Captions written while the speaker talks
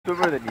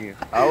swimmer than you.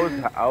 I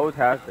was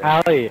half there.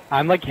 Ali,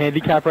 I'm like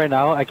handicapped right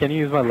now. I can't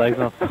use my legs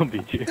and I'll still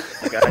beat you.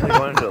 You guys are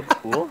going to the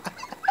pool?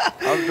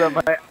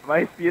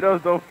 My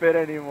speedos don't fit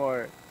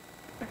anymore.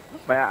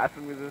 My ass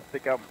is gonna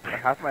stick out.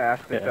 Half my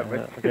ass sticks out.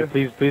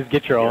 Okay, please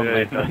get your own.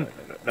 No.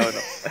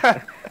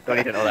 Don't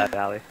need to know that,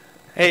 Ali.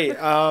 Hey,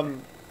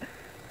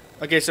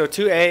 okay, so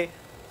 2A,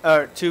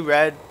 or 2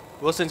 red.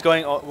 Wilson's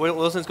going.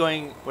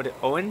 What?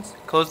 Owens.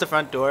 Close the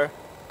front door.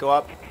 Go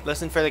up.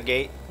 Listen for the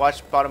gate.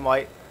 Watch bottom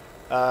white.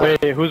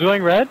 Wait, who's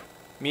going red?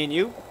 Me and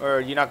you, or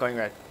are you not going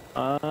red?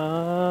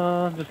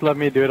 Just let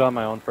me do it on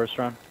my own first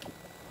round.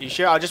 You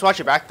sure? I'll just watch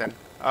your back then.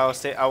 I'll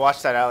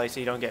watch that alley so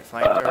you don't get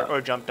flanked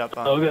or jumped up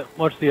on. Okay,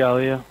 watch the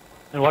alley, yeah.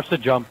 And watch the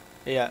jump.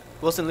 Yeah.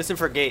 Wilson, listen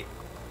for gate.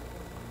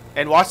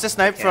 And watch the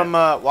snipe from,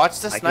 watch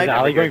the snipe. Is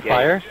alley going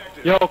fire?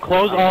 Yo,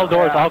 close all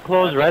doors. I'll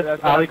close red,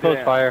 alley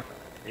close fire.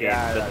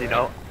 Yeah, just, you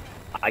know,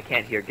 I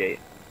can't hear gate.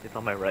 It's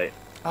on my right.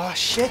 Oh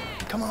shit,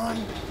 come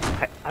on.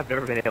 I've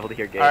never been able to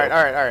hear gate.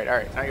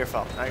 Alright. Not your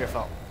fault.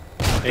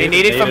 They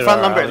naded from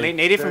front lumber. They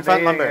naded from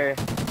front lumber.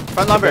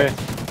 Front lumber.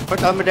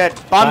 Front lumber dead.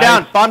 Bomb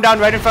down. Bomb down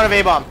right in front of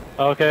A-bomb.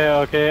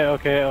 Okay.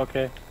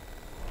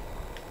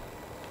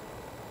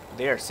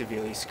 They are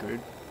severely screwed.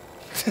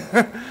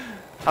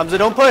 Hamza,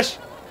 don't push.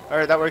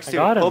 Alright, that works too.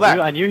 I got him, Pull back.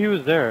 dude. I knew he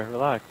was there.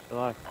 Relax.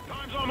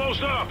 Time's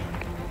almost up.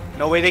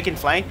 No way they can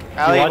flank.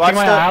 Ali, Ali, watching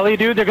my alley,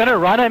 dude. They're gonna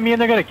run at me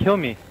and they're gonna kill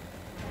me.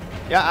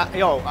 Yeah,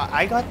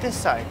 I got this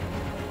side.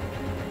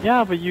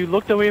 Yeah, but you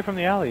looked away from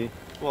the alley.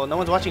 Well, no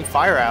one's watching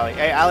fire alley.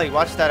 Hey, Ali,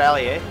 watch that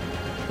alley, eh?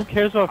 Who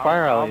cares about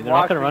fire alley? They're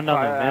not gonna run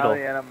down the middle.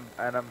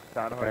 And I'm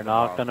They're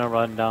not gonna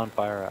run down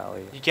fire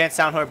alley. You can't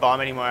sound horn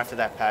bomb anymore after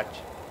that patch.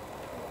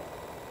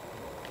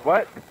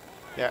 What?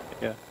 Yeah.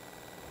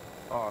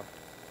 Oh.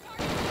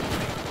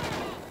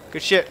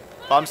 Good shit.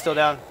 Bomb's still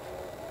down.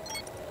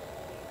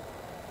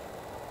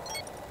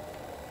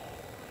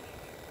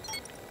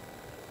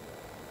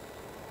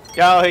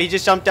 Yo, he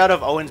just jumped out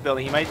of Owen's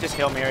building. He might just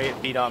Hail Mary it,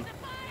 beat him.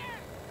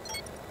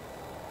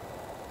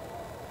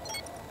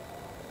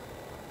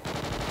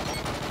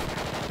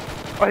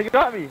 Oh, he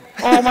got me!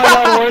 Oh my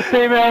god, worst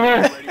game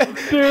ever!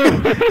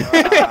 Dude!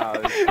 Wow,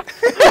 dude.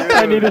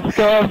 I need a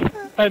scuff.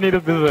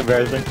 This is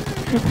embarrassing.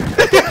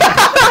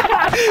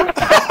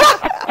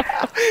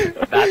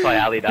 That's why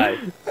Ali died.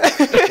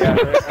 Yeah,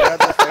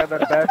 I got the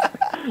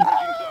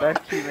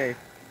best teammate.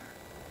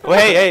 Well,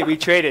 hey, we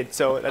traded,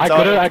 so that's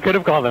all. I could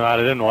have called him out.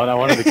 I didn't want. I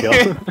wanted to kill.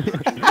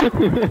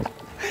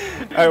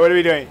 Alright, what are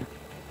we doing?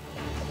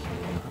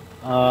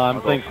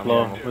 I'm playing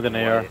slow with an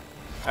AR.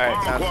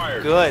 Alright,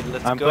 sounds good.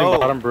 Let's I'm go. playing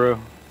bottom brew.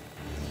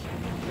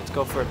 Let's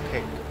go for a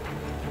pick.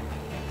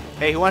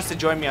 Hey, who wants to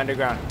join me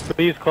underground?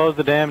 Please close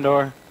the damn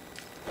door.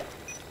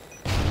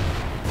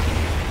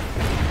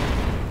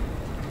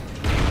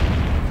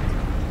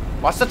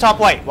 Watch the top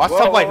white. Watch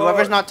top white.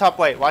 Whoever's not top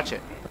white, watch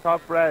it.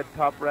 Top red.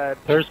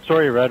 Third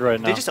story red right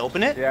now. Did they just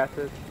open it? Yeah, it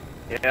is.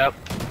 Yep.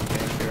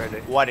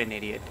 What an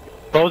idiot.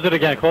 Close it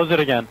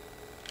again.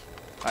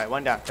 Alright,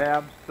 one down. Man,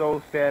 I'm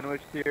so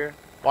sandwiched here.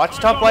 Watch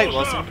top white,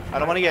 Wilson. I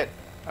don't want to get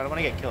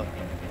killed.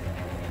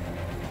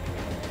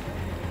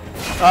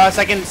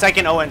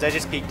 Second Owens. I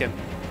just peeked him.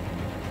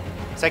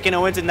 Second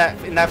Owens in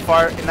that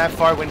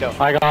far window.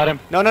 I got him.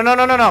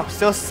 No.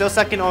 Still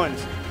second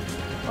Owens.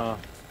 Oh.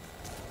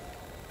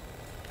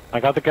 I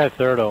got the guy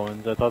third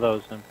Owens. I thought that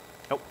was him.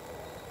 Nope.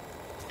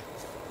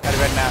 Got a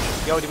red map.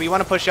 Yo, do we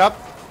want to push up?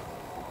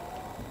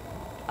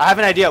 I have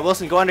an idea.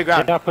 Wilson, go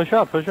underground. Yeah, push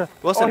up.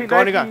 Wilson, go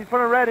underground. He's in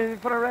front of red.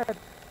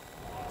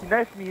 He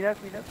knifed me.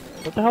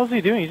 What the hell is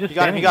he doing? He's just He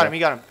got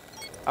him.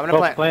 I'm gonna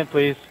plant. Plant,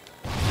 please.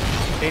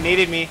 They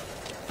needed me.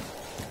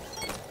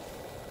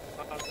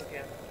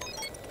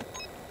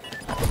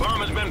 The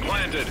bomb has been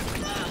planted.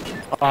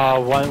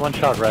 One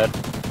shot red.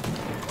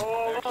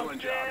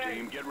 Excellent job,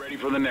 team. Get ready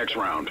for the next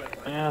round.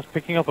 Yeah, I was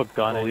picking up a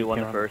gun. Oh, and we won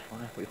he the came first.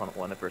 around. We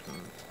won the first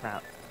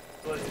map.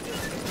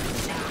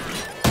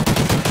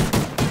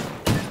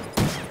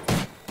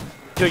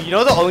 Dude, you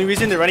know the only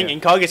reason they're running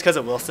incog is because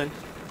of Wilson.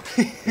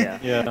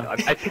 Yeah.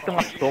 I picked them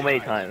up so many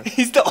times.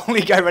 He's the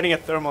only guy running a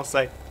thermal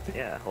sight.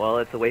 Yeah. Well,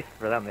 it's a waste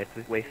for them. They have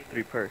to waste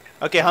 3 perks.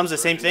 Okay, Hamza,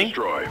 same thing.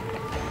 Destroy.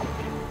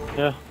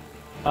 Yeah.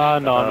 No,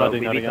 I'm not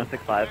doing that again.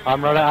 6-5.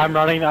 I'm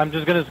running. I'm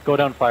just gonna go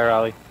down fire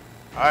alley.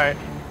 All right,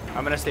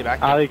 I'm gonna stay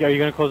back. Ali, are you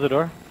gonna close the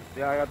door?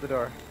 Yeah, I got the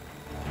door.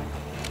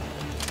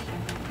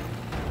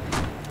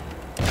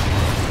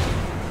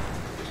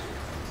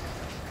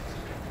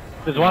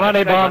 There's one on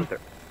A bomb.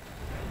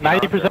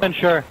 90%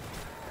 sure.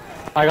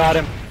 I got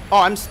him. Oh,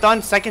 I'm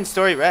stunned. Second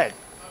story red.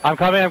 I'm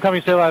coming.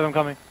 Stay alive. I'm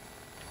coming.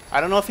 I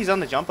don't know if he's on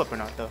the jump up or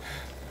not though.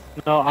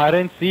 No, I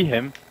didn't see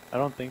him. I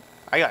don't think.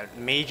 I got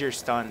major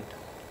stunned.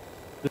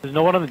 There's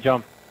no one on the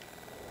jump.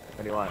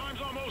 What do you want?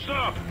 Time's almost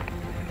up.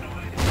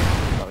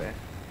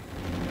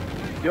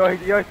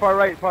 Okay. Yo, far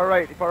right.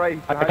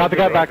 I got the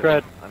guy back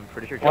red. I'm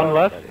pretty sure. One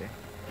left? Steady.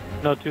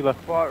 No, 2 left.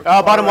 Oh,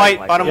 bottom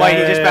white. Bottom white.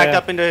 He just backed yeah.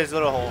 up into his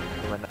little hole.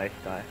 I'm a nice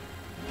guy.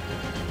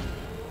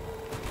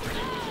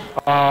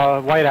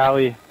 White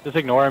alley. Just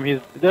ignore him. He's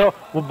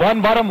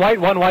one bottom white,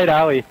 one white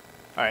alley.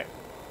 All right.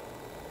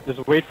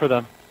 Just wait for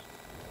them.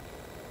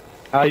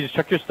 You just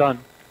check your stun.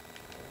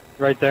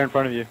 Right there in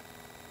front of you.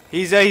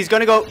 He's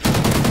gonna go.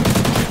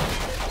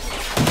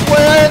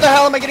 Where the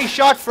hell am I getting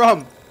shot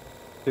from?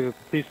 Dude,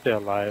 please stay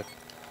alive.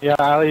 Yeah,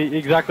 Ali,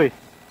 exactly.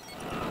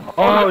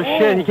 Oh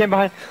shit, he came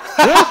behind.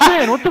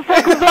 Wilson, what the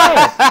fuck was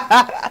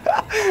that?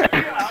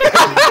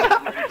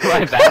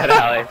 My bad,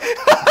 Ali.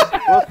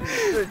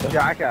 Wilson, you're a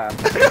jackass.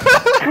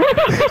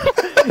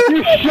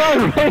 You shot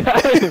right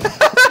at him.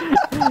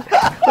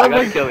 That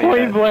was like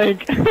point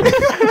blank.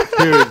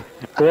 Dude,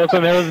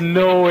 Wilson, there was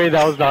no way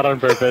that was not on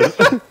purpose.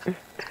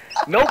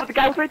 No, but the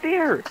guy was right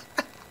there.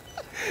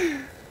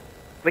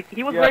 Like,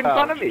 he was right in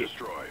front of me.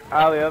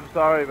 Ali, I'm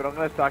sorry, but I'm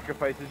gonna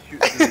sacrifice and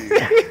shoot through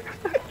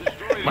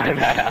you. My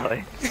bad,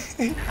 Ali.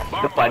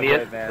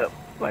 The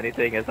funny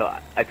thing is,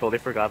 I totally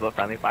forgot about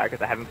friendly fire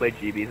because I haven't played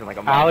GBs in like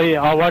a month. Ali,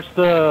 I'll watch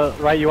the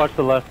right, you watch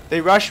the left.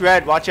 They rush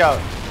red. Watch out.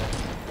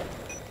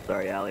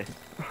 Sorry, Ali.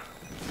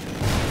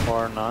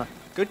 Or not.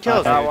 Good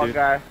kills. That one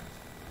guy.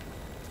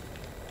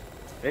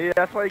 Maybe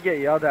that's why you get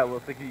yelled at,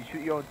 Wilson, because you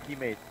shoot your own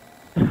teammates.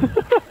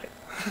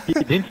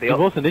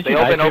 Wilson, didn't you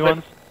die open.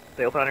 once?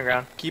 Stay open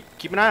underground.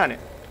 Keep an eye on it.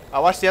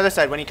 I'll watch the other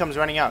side when he comes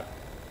running out.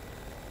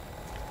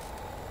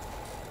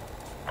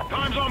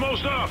 Time's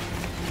almost up.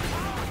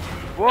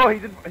 Whoa,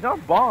 he's on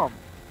bomb.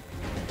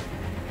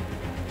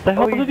 The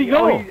hell did he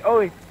go?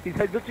 He's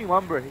head glitching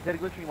lumber. He's head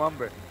glitching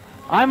lumber.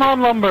 I'm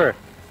on lumber.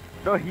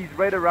 No, he's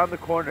right around the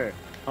corner.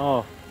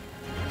 Oh.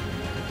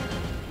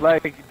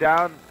 Like,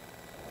 down.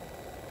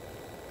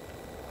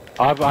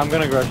 I'm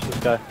gonna rush this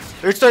guy.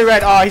 Third story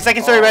red. Oh, he's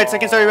second story red.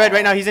 Second story red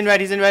right now. He's in red.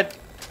 He's in red.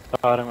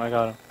 I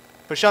got him.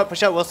 Push out,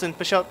 Wilson.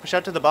 Push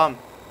out to the bomb.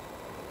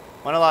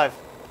 One alive.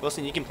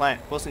 Wilson, you can plant.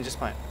 Wilson, just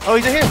plant. Oh,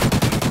 he's right here.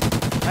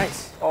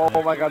 Nice.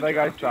 Oh my god, that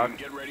guy sucks.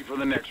 Get ready for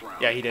the next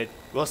round. Yeah, he did.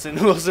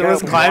 Wilson was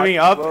climbing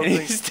up and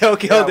he still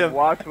killed him.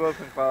 Watch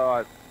Wilson fall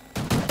out.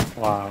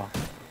 Wow.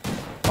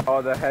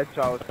 Oh, the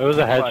headshot. It was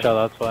a headshot,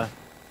 that's why.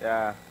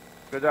 Yeah.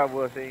 Good job,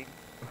 Wilson.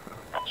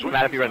 Doesn't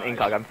matter if you run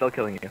incog, I'm still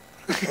killing you.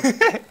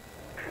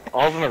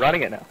 All of them are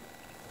running it now.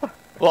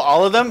 Well,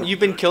 all of them? You've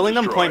been killing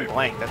them point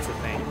blank. That's the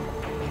thing.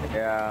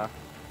 Yeah.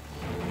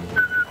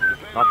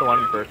 Not the one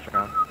in the first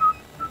round.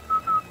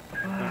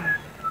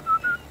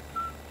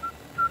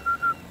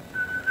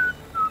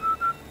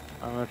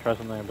 I'm gonna try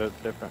something a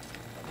bit different.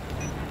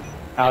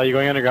 Al, you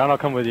going underground? I'll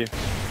come with you.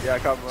 Yeah,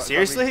 come.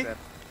 Seriously?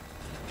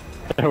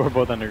 We're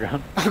both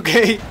underground.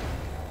 Okay.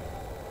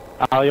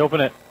 Ali,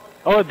 open it.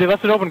 Oh, they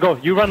left it open. Go.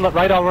 You run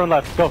right, I'll run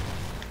left. Go.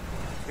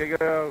 Okay,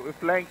 go. We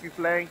flank.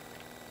 Flank.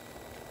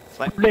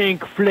 One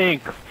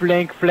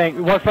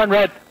front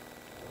red.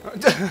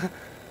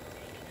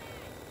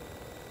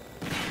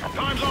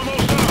 Time's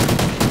almost up.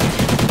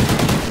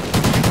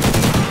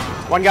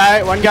 One guy.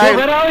 Go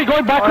red, Ali,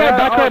 going back red,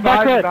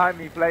 back red. Behind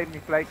me, flank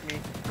me.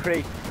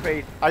 Crate.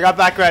 I got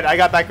back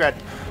red.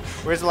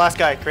 Where's the last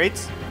guy?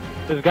 Crates?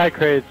 This guy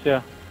crates,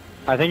 yeah.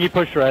 I think he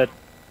pushed red.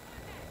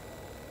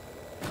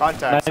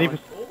 Contact. 90%.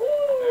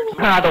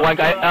 Ah, the one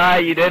guy.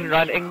 You didn't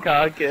run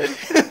incog, kid.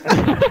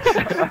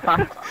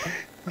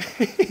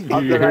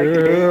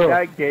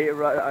 That gate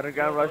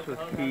underground rush was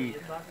key.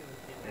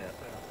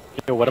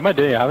 Yo, what am I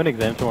doing? I have an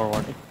exam tomorrow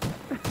morning.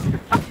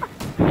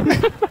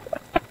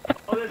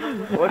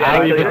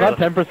 Ali, if it's not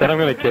 10%, I'm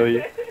gonna kill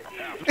you.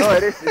 No,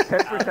 it is. It's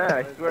 10%.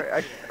 I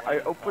swear. I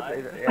opened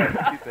it.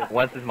 Yeah, stupid.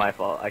 Once is my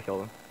fault. I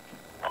killed him.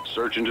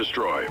 Search and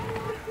destroy.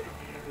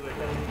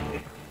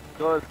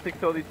 So let's stick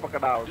to these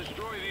fucking out.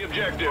 Destroy the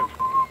objective.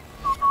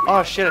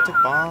 Oh shit! I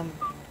took bomb.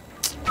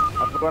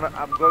 I'm going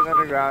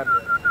underground.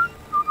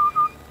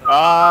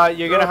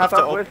 You're gonna have to.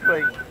 Stop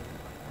whistling.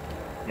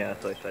 Yeah,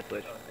 switch,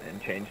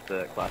 and change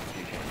the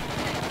classification.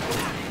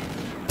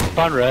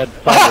 Fun red.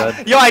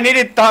 Yo, I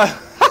needed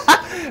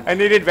I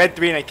needed red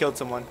 3 and I killed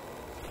someone.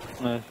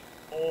 Nice.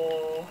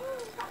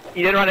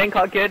 You didn't run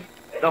incog, kid.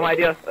 Dumb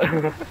idea.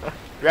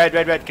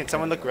 Red. Can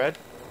someone look red?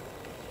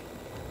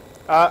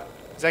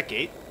 Is that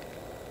gate?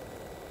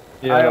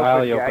 Yeah,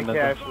 Ali opened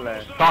it.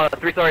 Oh,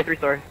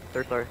 3-story.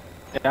 Third story.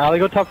 Yeah, Ali,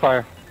 go top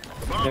fire.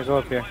 Yeah, go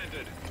up here.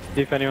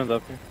 See if anyone's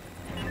up here.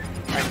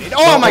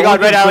 Oh my god,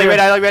 red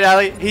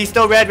alley. He's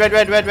still red.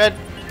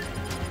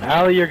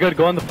 Ali, you're good.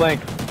 Go on the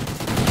flank.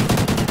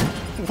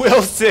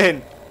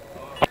 Wilson.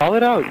 Call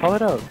it out.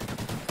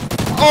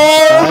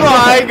 Oh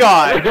my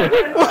god.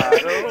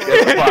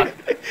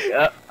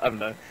 Yeah, I'm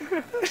done.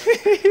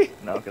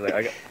 No, because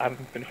I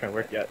haven't finished my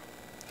work yet.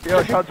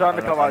 Yo, tell John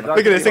to come out. Look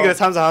at this.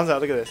 Hamza,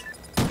 look at this.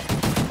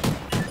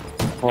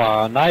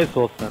 Wow, nice,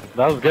 Wilson.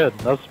 That was good.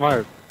 That was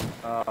smart.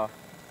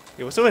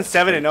 We're still in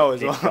 7-0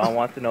 as well. John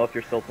wants to know if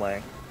you're still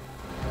playing.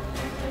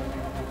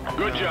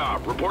 Good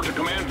job. Report to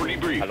command for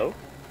debrief. Hello?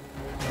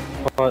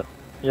 What?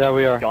 Yeah,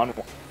 we are. John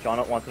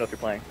wants to know if you're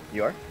playing.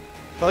 You are?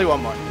 Probably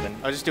one more.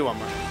 I'll just do one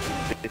more.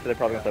 They said they're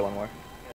probably gonna play one more.